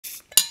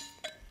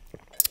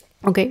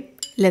Okay,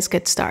 let's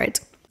get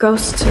started.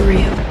 Ghosts are real.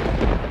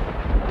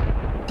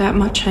 That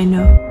much I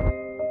know.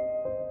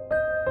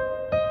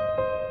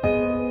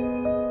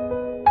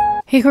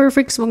 Hey horror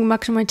freaks, welcome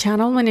back to my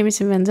channel. My name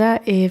is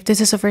Amanda. If this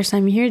is the first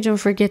time here, don't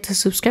forget to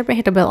subscribe and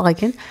hit the bell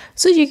icon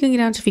so you can get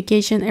a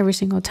notification every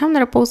single time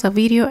that I post a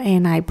video,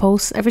 and I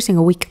post every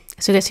single week.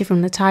 So you guys see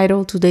from the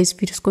title, today's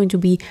video is going to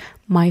be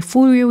my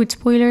full review with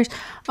spoilers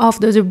of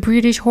the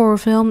British horror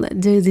film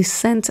The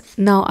Descent.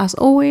 Now, as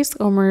always,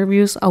 all my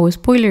reviews are with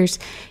spoilers.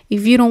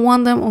 If you don't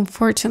want them,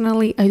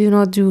 unfortunately, I do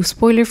not do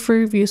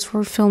spoiler-free reviews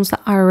for films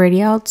that are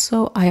already out,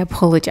 so I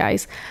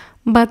apologize.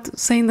 But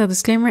saying the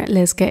disclaimer,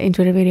 let's get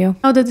into the video.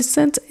 Now, The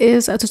Descent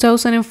is a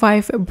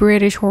 2005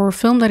 British horror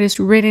film that is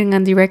written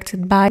and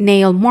directed by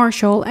Neil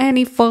Marshall, and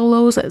it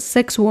follows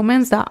 6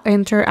 women that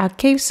enter a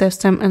cave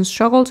system and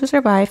struggle to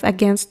survive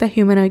against the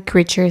humanoid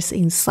creatures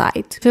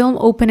inside. The film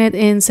opened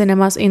in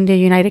cinemas in the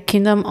United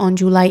Kingdom on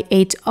July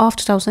 8 of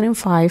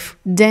 2005.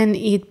 Then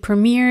it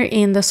premiered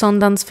in the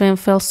Sundance Film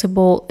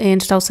Festival in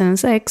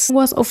 2006. It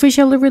was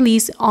officially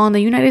released on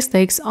the United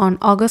States on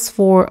August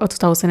 4 of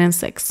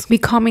 2006,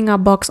 becoming a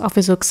box office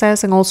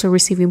success and also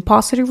receiving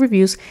positive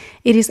reviews.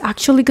 It is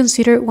actually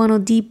considered one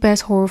of the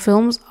best horror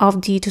films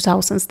of the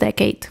 2000s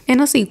decade.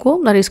 And a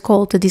sequel that is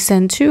called The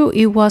Descent 2,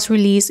 it was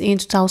released in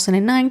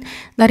 2009,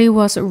 that it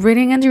was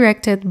written and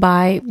directed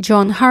by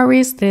John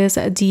Harris, that is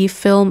the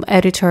film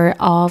editor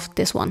of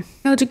this one.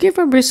 Now, to give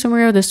a brief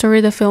summary of the story,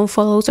 the film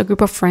follows a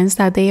group of friends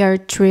that they are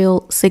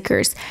thrill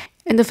seekers.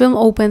 And the film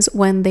opens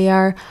when they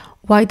are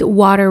white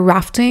water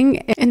rafting,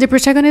 and the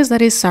protagonist,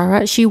 that is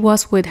Sarah, she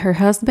was with her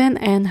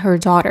husband and her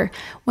daughter.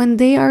 When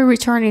they are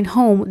returning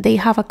home, they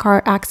have a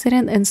car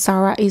accident and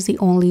Sarah is the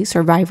only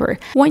survivor.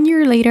 1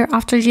 year later,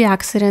 after the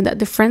accident,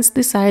 the friends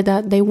decide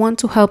that they want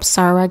to help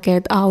Sarah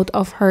get out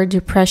of her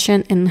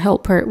depression and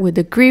help her with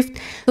the grief,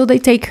 so they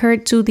take her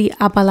to the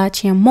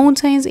Appalachian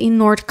Mountains in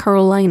North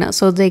Carolina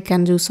so they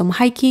can do some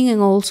hiking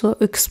and also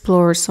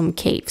explore some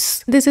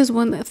caves. This is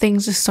when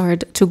things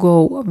start to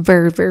go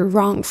very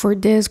wrong for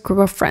this group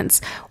of friends.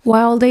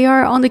 While they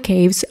are on the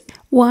caves,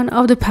 one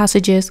of the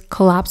passages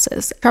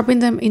collapses, trapping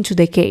them into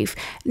the cave.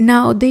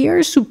 Now, they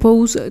are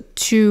supposed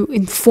to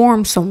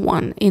inform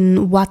someone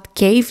in what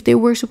cave they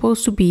were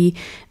supposed to be,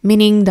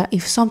 meaning that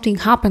if something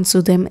happens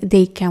to them,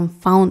 they can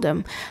find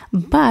them.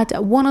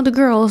 But one of the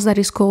girls, that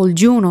is called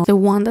Juno, the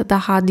one that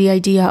had the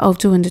idea of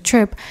doing the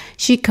trip,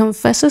 she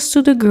confesses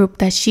to the group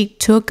that she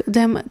took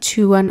them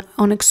to an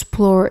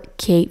unexplored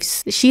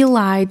caves. She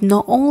lied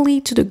not only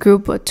to the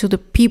group, but to the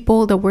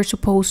people that were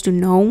supposed to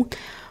know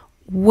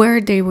where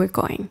they were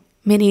going.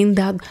 Meaning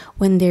that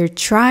when they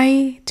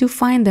try to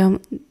find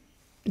them,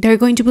 they're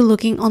going to be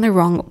looking on the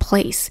wrong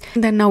place.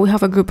 And then now we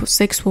have a group of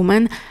 6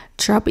 women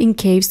trapped in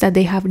caves that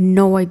they have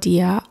no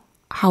idea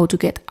how to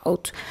get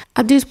out.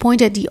 At this point,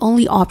 the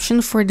only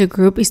option for the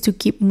group is to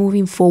keep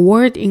moving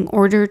forward in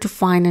order to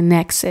find an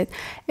exit.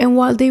 And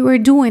while they were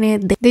doing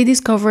it, they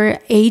discover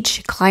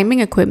aged climbing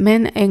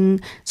equipment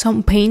and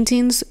some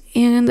paintings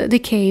in the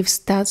caves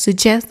that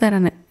suggest that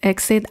an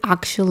exit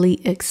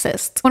actually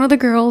exists. One of the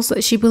girls,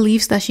 she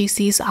believes that she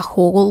sees a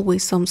hole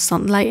with some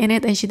sunlight in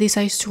it and she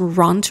decides to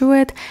run to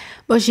it,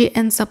 but she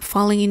ends up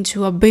falling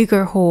into a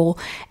bigger hole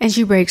and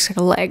she breaks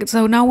her leg.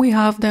 So now we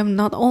have them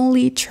not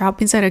only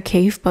trapped inside a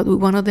cave, but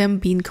with one of them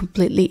being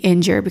completely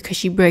injured because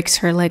she breaks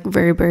her leg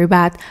very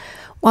bad.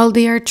 While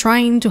they are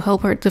trying to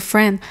help her, the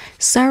friend,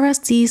 Sarah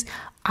sees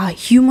a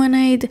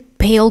humanoid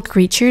pale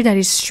creature that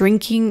is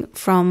shrinking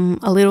from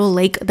a little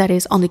lake that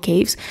is on the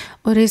caves,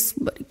 but it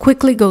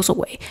quickly goes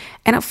away.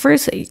 And at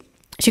first,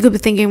 she could be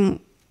thinking,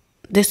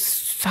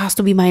 this has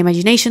to be my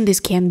imagination,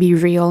 this can't be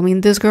real. I mean,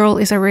 this girl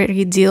is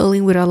already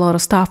dealing with a lot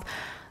of stuff,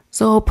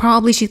 so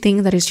probably she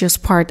thinks that it's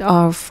just part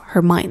of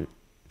her mind.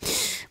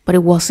 But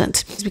it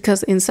wasn't. It's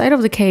because inside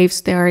of the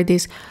caves, there are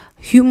these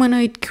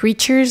humanoid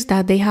creatures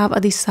that they have a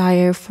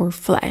desire for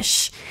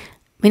flesh,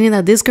 meaning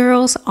that these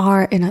girls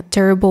are in a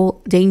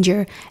terrible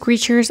danger.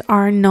 Creatures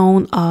are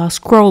known as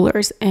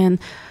crawlers, and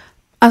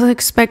as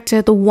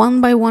expected,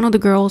 one by one of the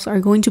girls are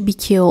going to be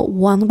killed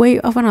one way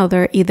or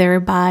another, either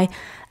by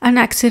an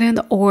accident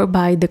or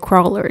by the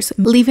crawlers,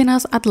 leaving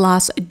us at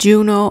last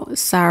Juno,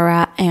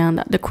 Sarah,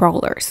 and the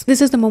crawlers.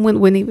 This is the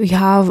moment when we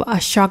have a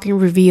shocking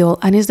reveal,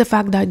 and it's the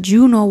fact that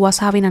Juno was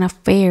having an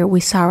affair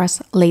with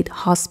Sarah's late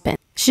husband.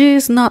 She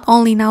is not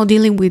only now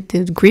dealing with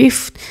the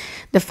grief,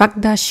 the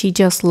fact that she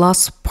just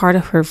lost part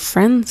of her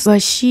friends,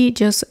 but she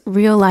just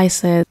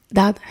realized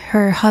that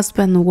her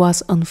husband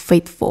was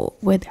unfaithful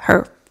with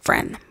her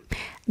friend.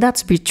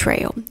 That's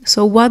betrayal.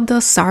 So what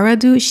does Sarah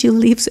do? She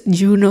leaves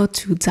Juno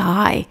to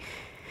die.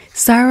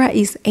 Sarah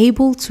is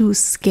able to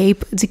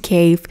escape the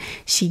cave.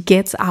 She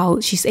gets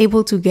out. She's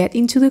able to get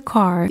into the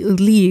car,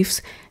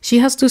 leaves. She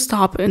has to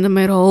stop in the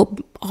middle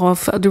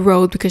of the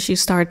road because she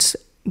starts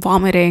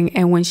vomiting,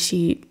 and when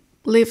she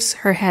lifts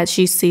her head,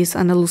 she sees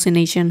an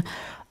hallucination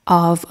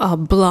of a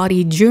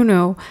bloody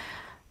Juno.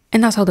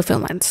 And that's how the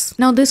film ends.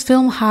 Now, this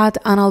film had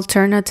an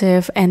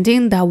alternative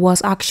ending that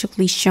was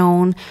actually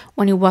shown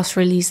when it was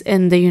released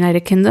in the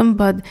United Kingdom,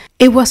 but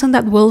it wasn't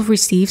that well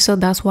received, so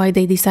that's why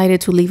they decided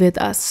to leave it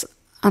as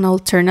an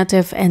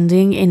alternative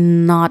ending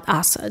and not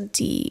as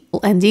the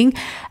ending.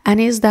 And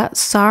is that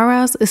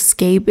Sarah's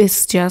escape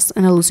is just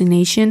an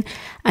hallucination,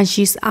 and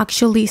she's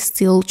actually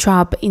still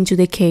trapped into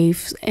the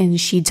cave and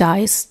she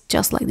dies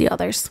just like the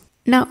others.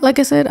 Now, like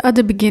I said at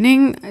the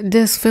beginning,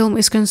 this film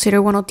is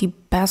considered one of the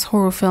best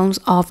horror films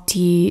of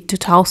the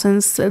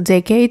 2000s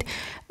decade,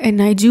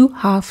 and I do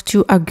have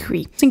to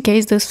agree. In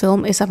case, this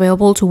film is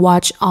available to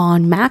watch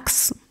on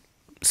Max,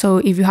 so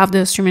if you have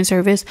the streaming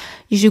service,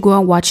 you should go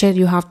and watch it.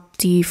 You have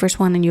the first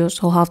one and you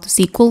also have the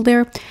sequel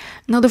there.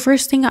 Now, the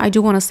first thing I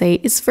do want to say,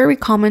 it's very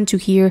common to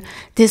hear,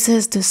 this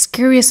is the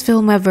scariest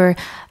film ever,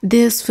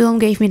 this film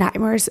gave me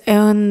nightmares,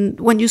 and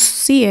when you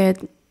see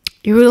it,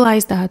 you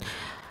realize that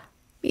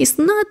it's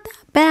not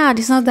that bad,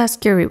 it's not that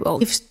scary.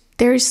 Well, if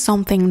there is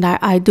something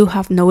that I do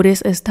have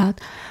noticed, is that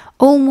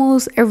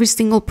almost every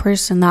single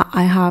person that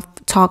I have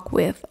talked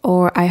with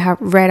or I have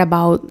read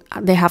about,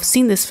 they have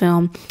seen this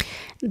film,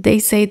 they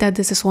say that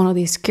this is one of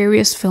the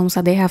scariest films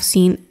that they have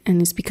seen, and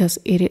it's because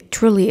it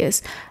truly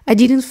is. I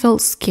didn't feel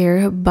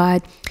scared,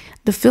 but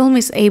the film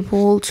is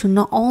able to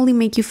not only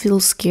make you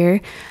feel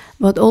scared,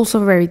 but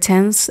also very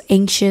tense,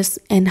 anxious,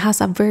 and has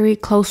a very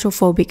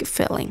claustrophobic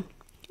feeling.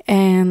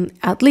 And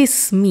at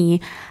least me,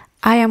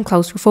 I am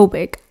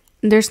claustrophobic.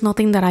 There's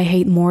nothing that I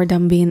hate more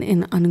than being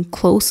in an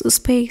enclosed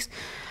space.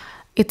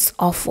 It's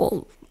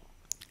awful.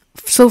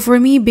 So for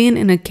me, being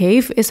in a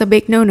cave is a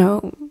big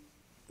no-no.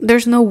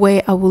 There's no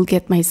way I will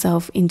get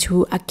myself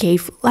into a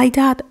cave like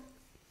that.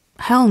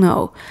 Hell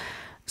no.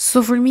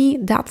 So for me,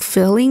 that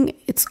feeling,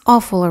 it's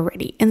awful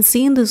already. And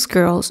seeing these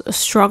girls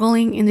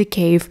struggling in the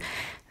cave,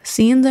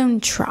 seeing them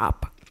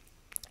trapped,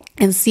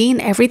 and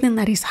seeing everything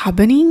that is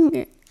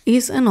happening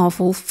is an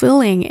awful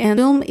feeling, and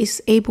film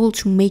is able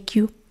to make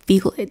you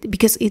feel it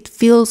because it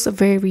feels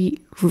very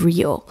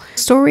real.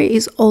 The story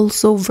is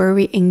also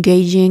very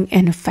engaging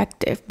and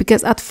effective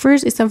because at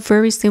first it's a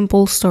very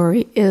simple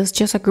story. It's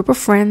just a group of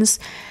friends.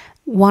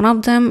 One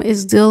of them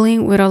is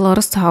dealing with a lot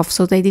of stuff,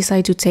 so they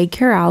decide to take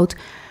her out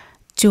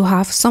to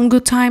have some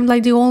good time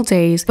like the old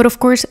days. But of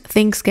course,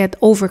 things get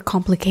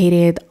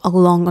overcomplicated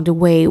along the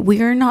way.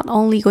 We are not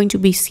only going to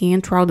be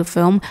seeing throughout the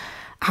film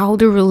how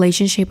the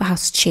relationship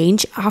has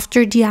changed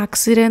after the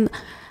accident,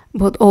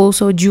 but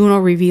also Juno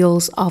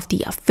reveals of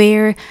the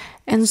affair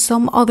and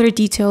some other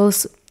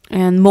details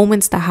and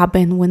moments that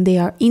happen when they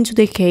are into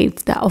the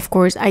cave that of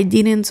course I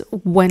didn't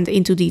went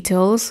into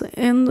details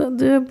in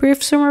the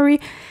brief summary,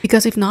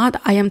 because if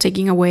not, I am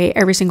taking away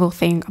every single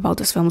thing about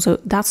this film. So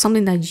that's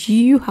something that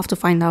you have to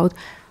find out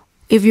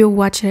if you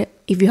watch it,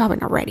 if you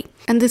haven't already.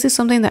 And this is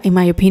something that in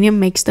my opinion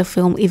makes the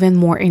film even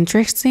more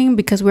interesting,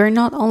 because we're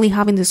not only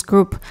having this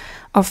group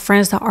of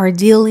friends that are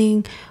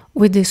dealing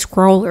with the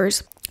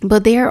scrollers,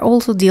 but they are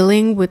also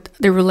dealing with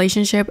the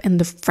relationship and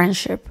the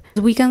friendship.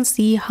 We can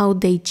see how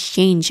they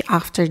change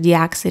after the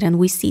accident.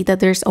 We see that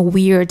there's a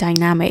weird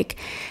dynamic,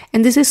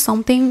 and this is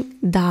something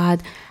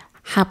that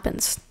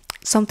happens.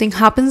 Something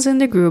happens in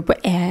the group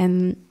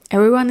and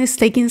everyone is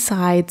taking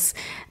sides.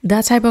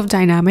 That type of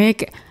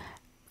dynamic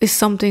is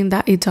something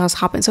that it does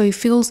happen, so it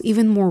feels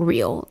even more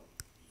real.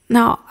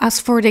 Now, as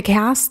for the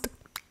cast,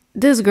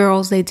 these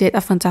girls, they did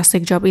a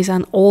fantastic job. It's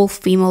an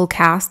all-female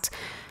cast.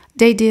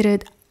 They did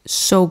it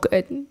so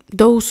good.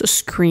 Those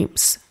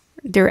screams,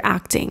 their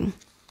acting,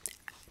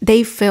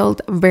 they felt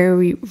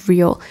very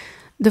real.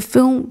 The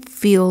film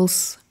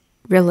feels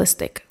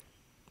realistic.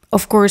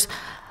 Of course,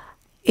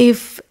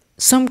 if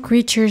some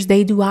creatures,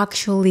 they do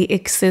actually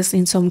exist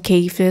in some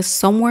caves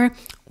somewhere,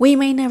 we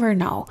may never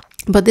know.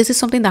 But this is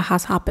something that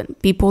has happened.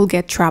 People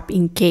get trapped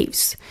in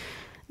caves.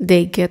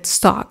 They get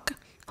stuck.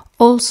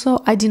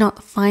 Also, I did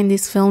not find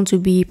this film to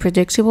be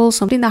predictable.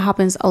 Something that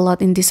happens a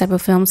lot in this type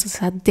of films is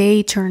that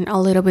they turn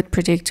a little bit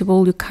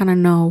predictable. You kind of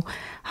know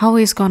how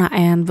it's gonna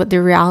end. But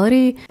the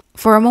reality,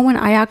 for a moment,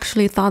 I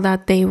actually thought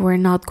that they were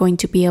not going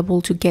to be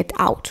able to get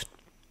out.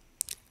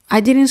 I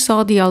didn't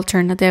saw the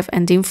alternative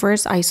ending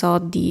first. I saw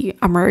the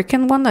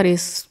American one, that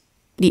is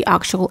the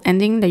actual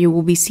ending that you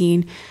will be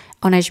seeing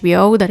on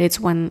HBO, that it's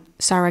when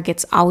Sarah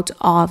gets out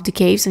of the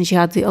caves and she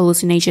had the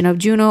hallucination of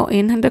Juno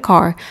in the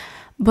car.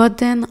 But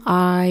then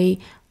I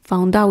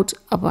found out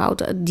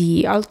about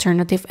the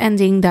alternative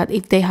ending, that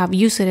if they have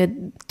used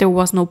it, there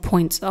was no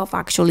point of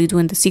actually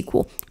doing the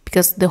sequel,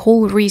 because the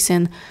whole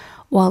reason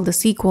while the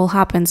sequel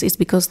happens is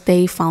because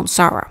they found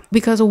Sarah.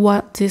 Because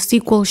what the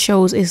sequel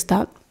shows is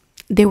that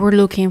they were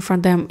looking for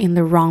them in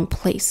the wrong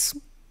place,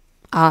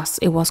 as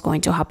it was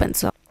going to happen.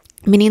 So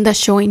meaning that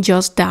showing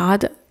just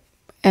that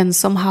and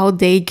somehow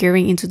they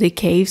getting into the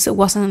caves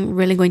wasn't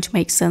really going to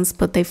make sense.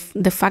 But the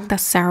fact that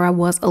Sarah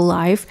was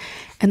alive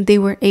and they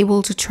were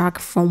able to track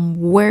from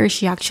where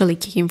she actually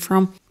came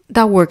from,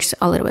 that works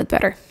a little bit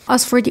better.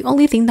 As for the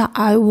only thing that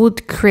I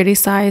would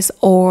criticize,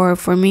 or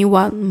for me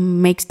what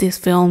makes this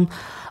film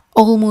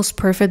almost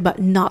perfect but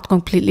not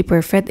completely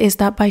perfect, is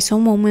that by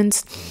some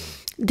moments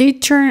they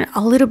turn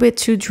a little bit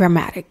too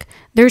dramatic.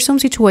 There are some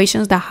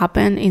situations that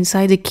happen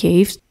inside the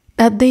caves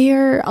that they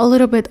are a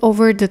little bit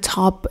over the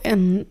top,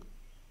 and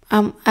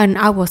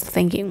I was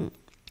thinking,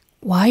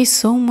 why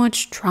so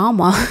much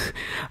drama?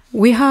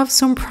 We have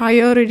some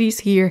priorities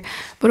here,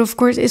 but of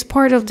course it's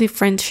part of the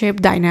friendship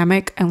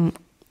dynamic and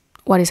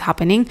what is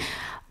happening.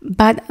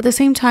 But at the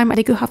same time, I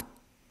think you have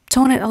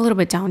toned it a little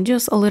bit down,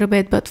 just a little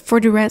bit. But for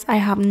the rest, I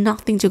have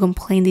nothing to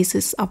complain. This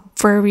is a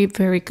very,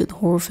 very good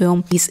horror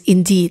film. It's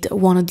indeed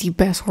one of the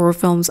best horror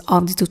films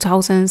of the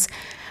 2000s.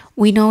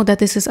 We know that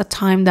this is a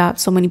time that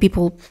so many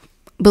people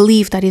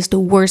believe that is the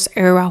worst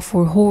era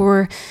for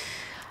horror.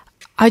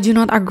 I do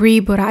not agree,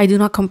 but I do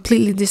not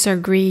completely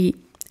disagree.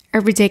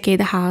 Every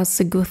decade has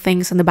the good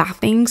things and the bad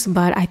things,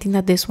 but I think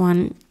that this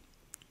one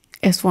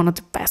is one of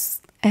the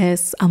best.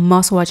 It's a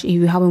must watch if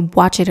you haven't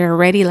watched it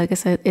already. Like I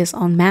said, it's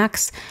on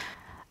Max.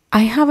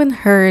 I haven't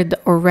heard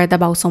or read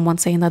about someone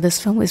saying that this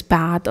film is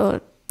bad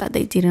or that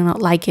they did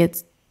not like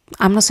it.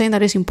 I'm not saying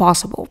that it's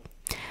impossible,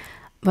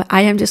 but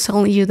I am just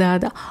telling you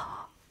that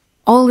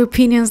all the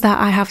opinions that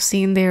I have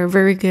seen, they're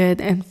very good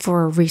and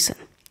for a reason.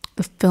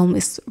 The film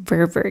is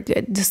very, very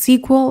good. The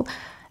sequel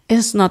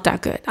is not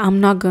that good. I'm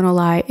not gonna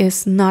lie.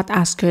 It's not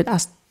as good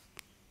as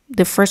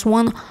the first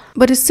one,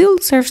 but it still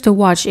serves to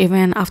watch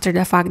even after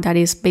the fact that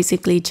it's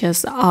basically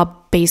just a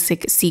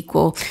basic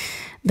sequel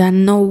that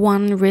no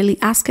one really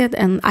asked it.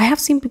 And I have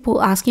seen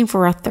people asking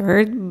for a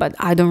third, but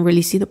I don't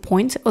really see the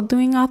point of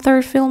doing a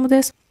third film of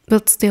this.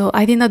 But still,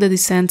 I think that The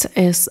Descent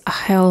is a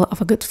hell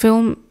of a good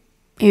film.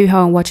 If you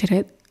haven't watched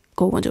it,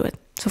 go and do it.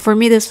 So for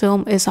me, this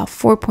film is a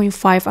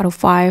 4.5 out of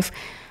 5.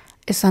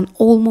 It's an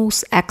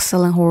almost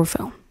excellent horror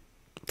film.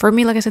 For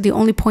me, like I said, the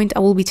only point I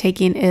will be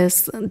taking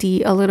is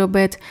the a little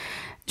bit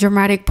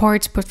dramatic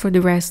parts, but for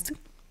the rest,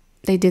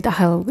 they did a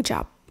hell of a good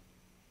job.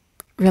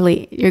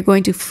 Really, you're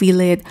going to feel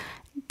it,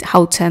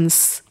 how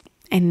tense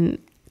and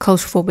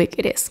claustrophobic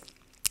it is.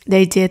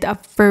 They did a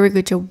very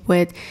good job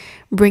with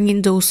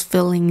bringing those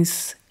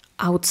feelings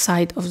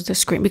outside of the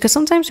screen, because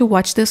sometimes you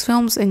watch these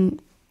films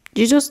and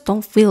you just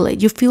don't feel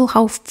it. You feel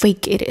how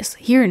fake it is.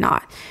 Here,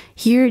 not.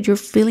 Here, you're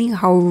feeling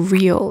how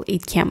real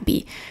it can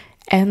be,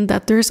 and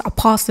that there's a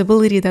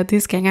possibility that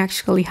this can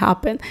actually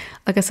happen.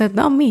 Like I said,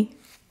 not me.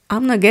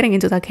 I'm not getting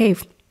into that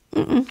cave.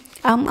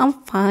 I'm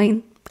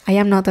fine. I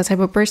am not that type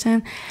of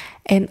person,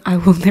 and I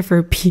will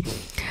never be.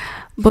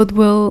 But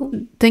well,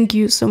 thank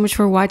you so much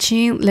for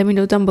watching. Let me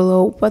know down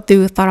below what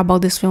you thought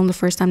about this film the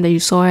first time that you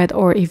saw it,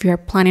 or if you're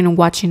planning on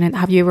watching it.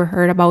 Have you ever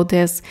heard about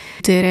this?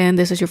 Didn't?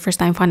 This is your first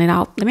time finding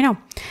out? Let me know.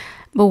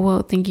 But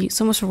well, thank you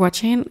so much for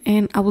watching,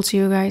 and I will see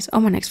you guys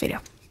on my next video.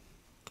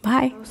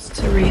 Bye. Close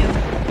to real.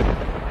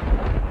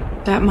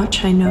 That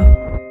much I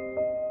know.